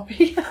write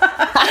copy.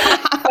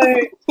 So,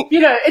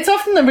 it's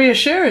often the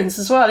reassurance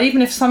as well.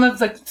 Even if some of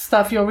the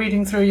stuff you're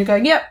reading through, you're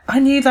going, yep, I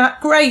knew that.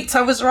 Great,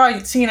 I was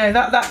right.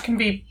 That can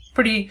be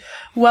pretty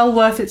well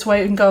worth its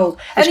weight in gold.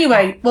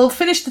 Anyway, we'll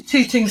finish the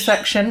tooting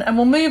section and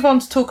we'll move on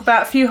to talk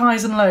about a few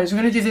highs and lows.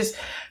 We're going to do this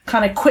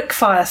kind of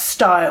quickfire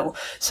style.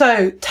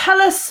 So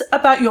tell us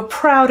about your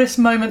proudest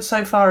moment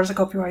so far as a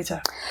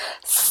copywriter.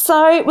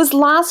 So it was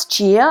last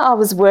year. I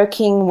was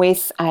working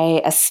with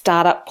a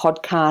startup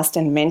podcast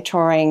and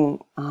mentoring.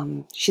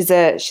 She's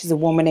a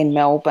woman in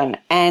Melbourne,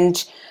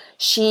 and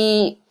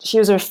she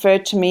was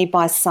referred to me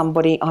by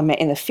somebody I met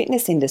in the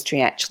fitness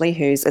industry, actually,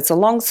 it's a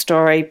long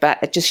story, but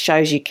it just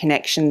shows you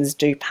connections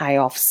do pay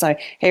off. So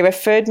he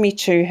referred me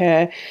to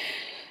her.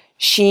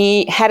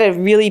 She had a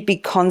really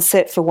big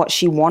concept for what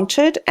she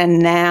wanted, and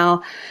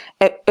now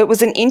it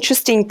was an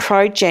interesting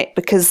project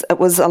because it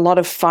was a lot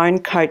of phone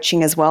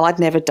coaching as well. I'd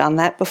never done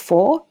that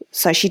before.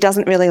 So she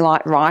doesn't really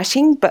like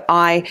writing, but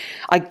I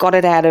got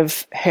it out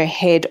of her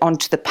head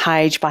onto the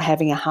page by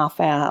having a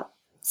half-hour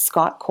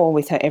Skype call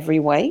with her every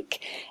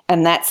week,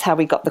 and that's how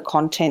we got the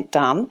content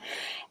done.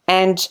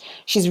 And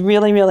she's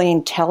really, really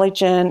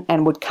intelligent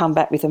and would come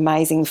back with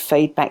amazing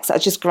feedback. So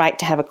it's just great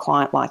to have a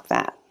client like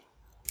that.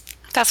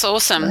 That's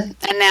awesome.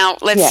 And now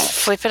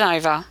let's flip it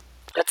over.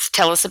 Let's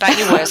tell us about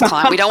your worst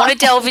client. We don't want to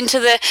delve into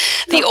the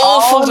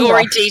awful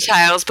gory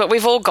details, but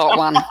we've all got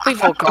one.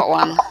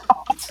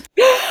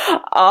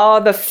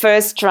 The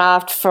first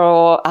draft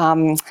for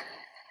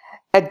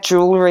a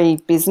jewellery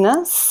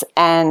business,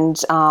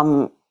 and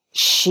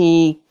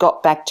she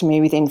got back to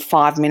me within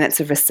 5 minutes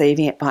of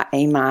receiving it by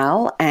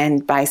email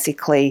and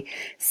basically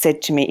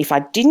said to me if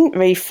I didn't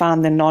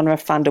refund the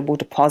non-refundable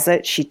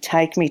deposit, she'd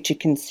take me to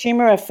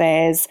Consumer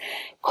Affairs,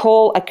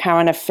 call a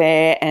current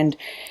affair, and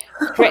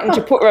threatened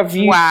to put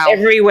reviews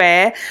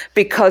everywhere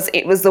because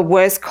it was the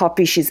worst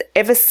copy she's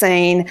ever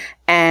seen.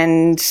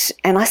 And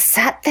I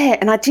sat there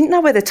and I didn't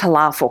know whether to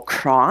laugh or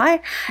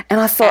cry. And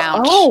I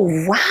thought,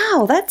 oh,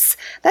 wow, that's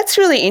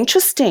really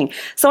interesting.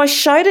 So I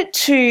showed it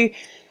to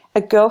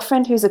a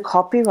girlfriend who's a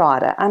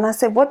copywriter, and I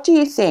said, what do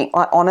you think,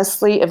 like,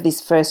 honestly, of this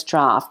first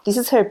draft? This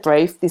is her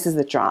brief, this is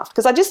the draft,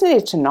 because I just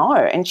needed to know.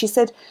 And she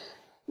said,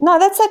 no,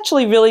 that's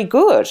actually really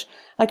good.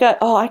 I go,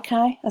 oh,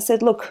 okay. I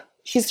said, look,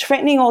 she's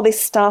threatening all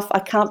this stuff. I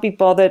can't be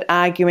bothered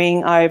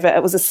arguing over.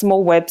 It was a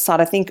small website.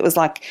 I think it was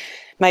like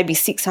maybe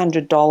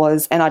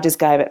 $600, and I just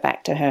gave it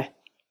back to her.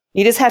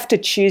 You just have to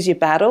choose your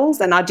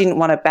battles, and I didn't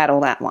want to battle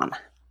that one.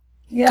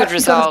 Yeah, good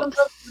result.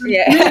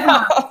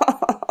 Yeah.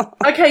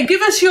 Okay,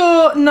 give us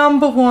your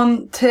number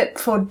one tip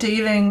for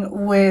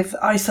dealing with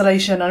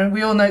isolation. I mean,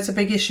 we all know it's a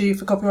big issue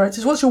for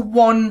copywriters. What's your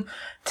one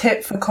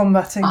tip for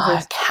combating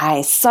this?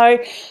 Okay, so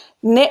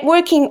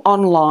networking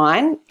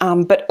online,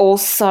 but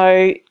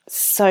also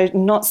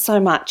not so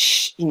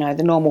much,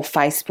 the normal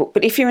Facebook.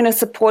 But if you're in a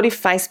supportive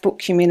Facebook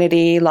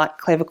community like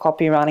Clever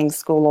Copywriting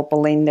School or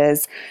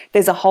Belinda's,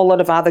 there's a whole lot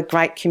of other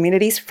great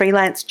communities.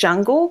 Freelance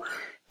Jungle,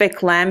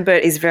 Beck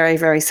Lambert is very,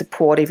 very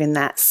supportive in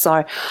that.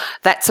 So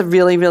that's a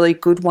really, really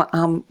good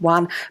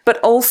one. But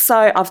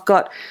also I've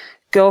got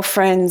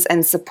girlfriends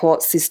and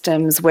support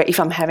systems where if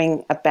I'm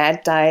having a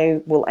bad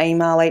day, we'll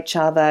email each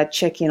other,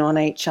 check in on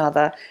each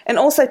other, and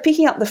also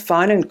picking up the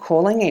phone and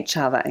calling each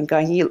other and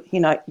going,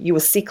 you were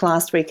sick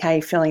last week, how are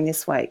you feeling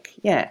this week?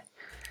 Yeah.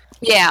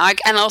 Yeah,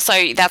 and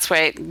also that's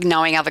where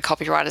knowing other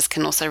copywriters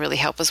can also really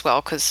help as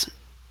well, because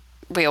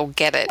we all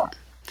get it.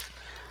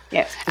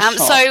 Yeah. Sure.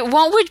 So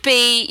what would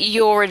be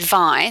your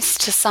advice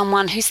to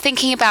someone who's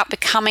thinking about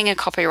becoming a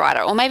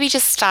copywriter or maybe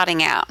just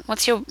starting out?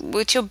 What's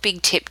your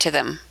big tip to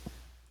them?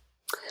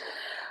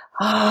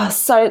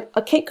 So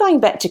I keep going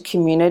back to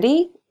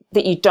community,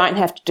 that you don't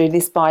have to do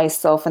this by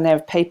yourself and there are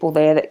people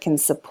there that can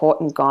support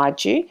and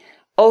guide you.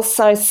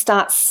 Also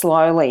start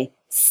slowly.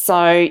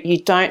 So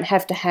you don't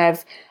have to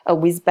have a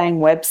whiz-bang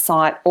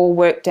website all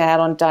worked out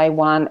on day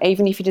one.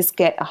 Even if you just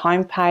get a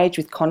homepage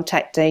with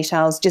contact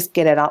details, just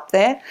get it up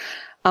there.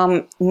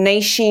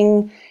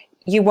 Niching,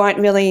 you won't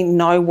really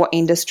know what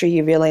industry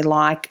you really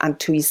like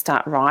until you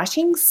start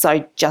writing.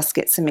 So just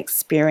get some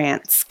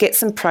experience, get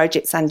some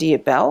projects under your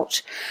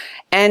belt.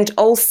 And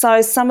also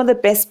some of the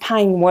best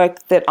paying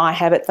work that I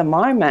have at the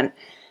moment,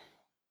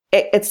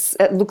 it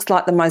looks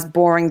like the most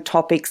boring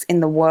topics in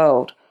the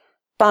world,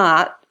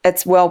 but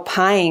it's well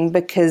paying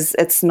because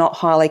it's not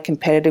highly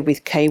competitive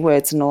with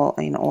keywords and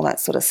all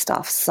that sort of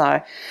stuff.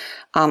 So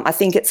I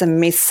think it's a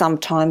myth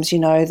sometimes,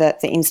 that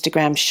the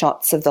Instagram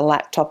shots of the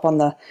laptop on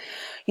the,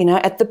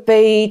 at the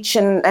beach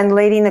and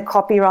leading the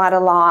copywriter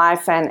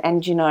life and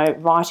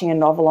writing a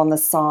novel on the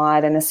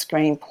side and a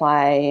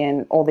screenplay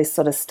and all this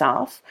sort of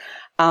stuff.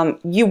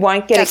 You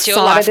won't get That's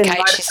excited. That's your life,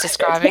 Kate, she's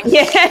describing.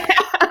 Yeah.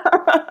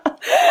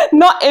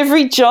 Not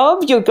every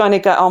job you're going to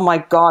go, oh my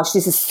gosh,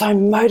 this is so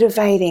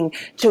motivating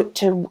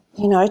to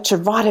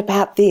write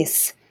about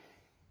this.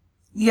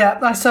 Yeah,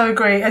 I so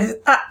agree. It's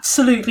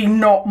absolutely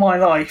not my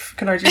life,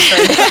 can I just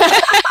say?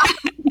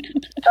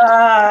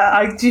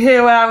 Do you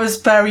hear where I was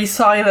very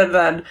silent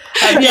then?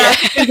 Yeah.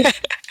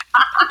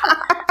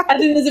 I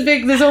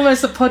think there's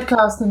almost a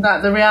podcast in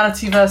that, the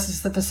reality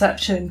versus the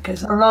perception,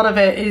 because a lot of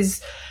it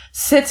is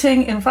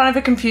sitting in front of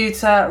a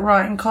computer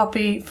writing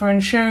copy for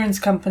insurance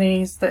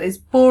companies that is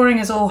boring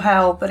as all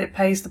hell, but it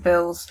pays the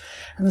bills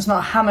and there's not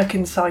a hammock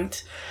in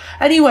sight.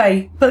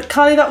 Anyway, but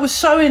Kylie, that was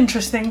so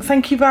interesting.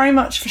 Thank you very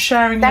much for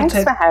sharing your tips.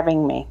 Thanks for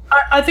having me.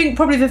 I think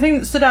probably the thing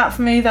that stood out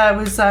for me there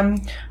was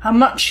how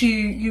much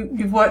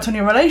you've worked on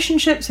your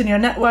relationships and your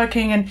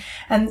networking,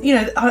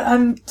 and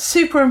I'm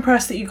super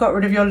impressed that you got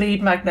rid of your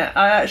lead magnet.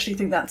 I actually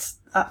think that's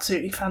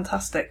absolutely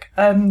fantastic.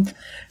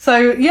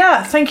 So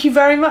yeah, thank you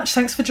very much.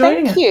 Thanks for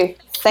joining us. Thank you.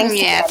 Thanks.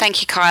 Yeah,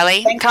 thank you,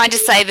 Kylie. Can I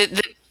just say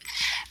that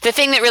the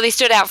thing that really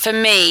stood out for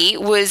me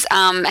was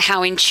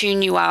how in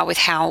tune you are with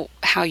how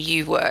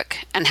you work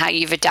and how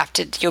you've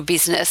adapted your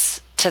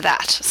business to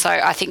that. So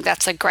I think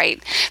that's a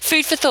great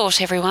food for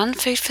thought, everyone.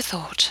 Food for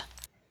thought.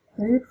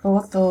 Food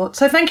for thought.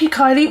 So thank you,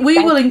 Kylie. We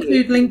will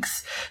include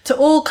links to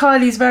all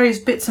Kylie's various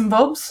bits and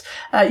bobs.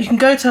 You can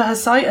go to her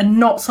site and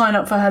not sign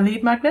up for her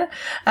lead magnet.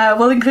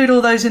 We'll include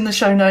all those in the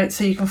show notes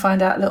so you can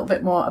find out a little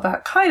bit more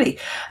about Kylie.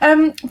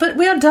 But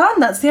we are done.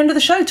 That's the end of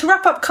the show. To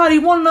wrap up,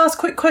 Kylie, one last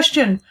quick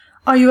question.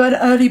 Are you an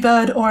early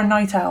bird or a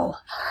night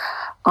owl?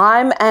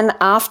 I'm an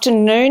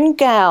afternoon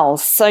gal.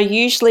 So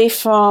usually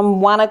from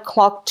 1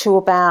 o'clock to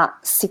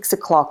about 6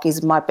 o'clock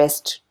is my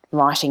best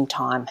writing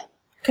time.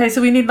 Okay,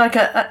 so we need like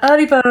an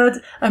early bird,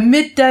 a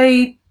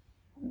midday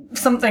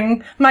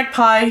something,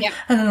 magpie, yep,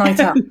 and a night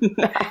owl.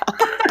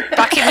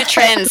 Bucking the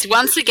trends.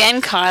 Once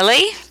again,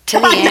 Kylie, to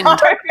the end.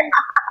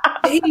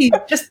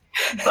 Just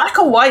black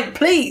or white,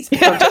 please.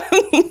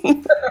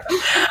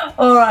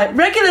 All right.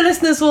 Regular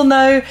listeners will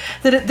know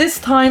that at this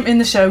time in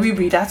the show, we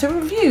read out a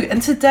review.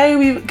 And today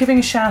we're giving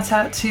a shout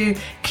out to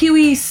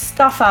Kiwi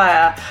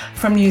Starfire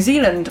from New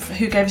Zealand,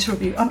 who gave us a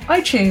review on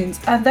iTunes.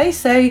 And they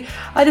say,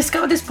 I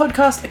discovered this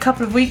podcast a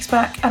couple of weeks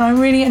back, and I'm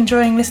really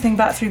enjoying listening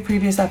back through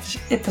previous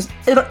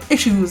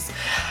issues.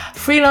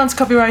 Freelance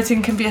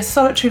copywriting can be a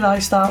solitary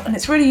lifestyle, and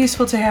it's really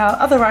useful to hear how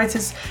other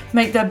writers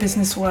make their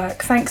business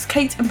work. Thanks,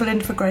 Kate and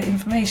Belinda, for great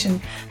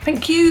information. Thank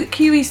Thank you,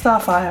 Kiwi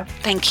Starfire.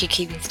 Thank you,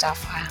 Kiwi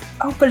Starfire.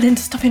 Oh,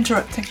 Belinda, stop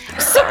interrupting.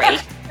 Sorry.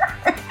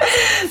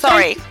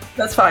 Sorry.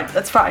 That's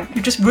fine.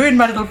 You just ruined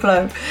my little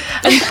flow.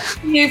 And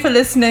thank you for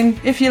listening.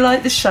 If you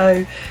like the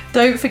show,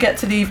 don't forget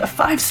to leave a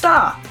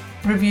 5-star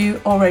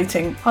review or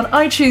rating on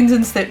iTunes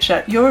and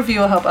Stitcher. Your review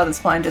will help others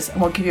find us and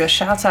we'll give you a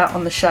shout out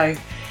on the show.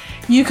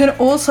 You can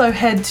also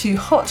head to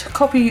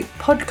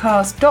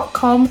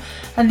hotcopypodcast.com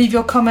and leave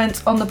your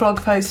comments on the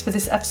blog post for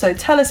this episode.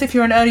 Tell us if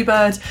you're an early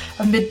bird,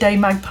 a midday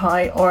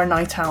magpie, or a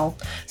night owl.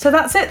 So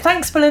that's it.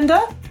 Thanks,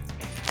 Belinda.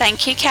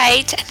 Thank you,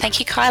 Kate. And thank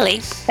you,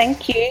 Kylie.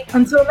 Thank you.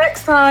 Until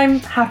next time,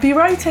 happy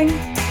writing.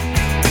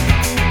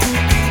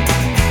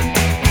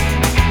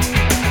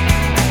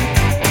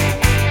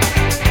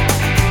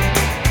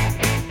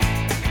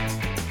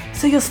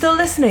 So you're still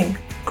listening?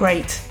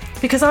 Great.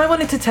 Because I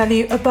wanted to tell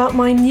you about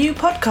my new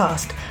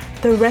podcast,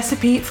 The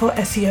Recipe for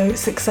SEO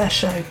Success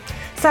Show.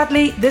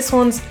 Sadly, this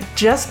one's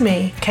just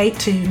me, Kate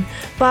Toon,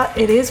 but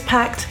it is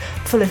packed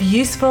full of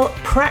useful,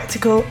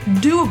 practical,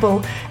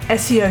 doable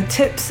SEO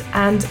tips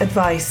and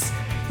advice.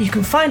 You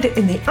can find it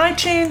in the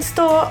iTunes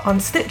Store,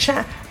 on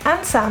Stitcher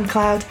and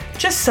SoundCloud.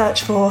 Just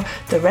search for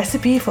The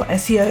Recipe for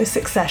SEO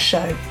Success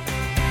Show.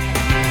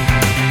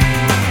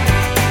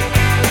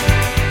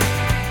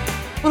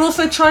 We'll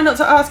also try not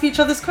to ask each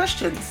other's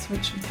questions.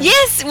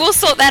 Yes, we'll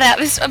sort that out.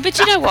 But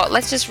you know what?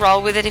 Let's just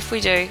roll with it if we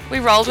do. We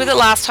rolled with it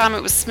last time.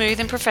 It was smooth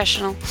and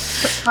professional.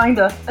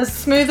 Kinda. As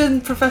smooth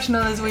and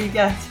professional as we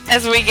get.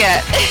 As we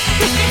get.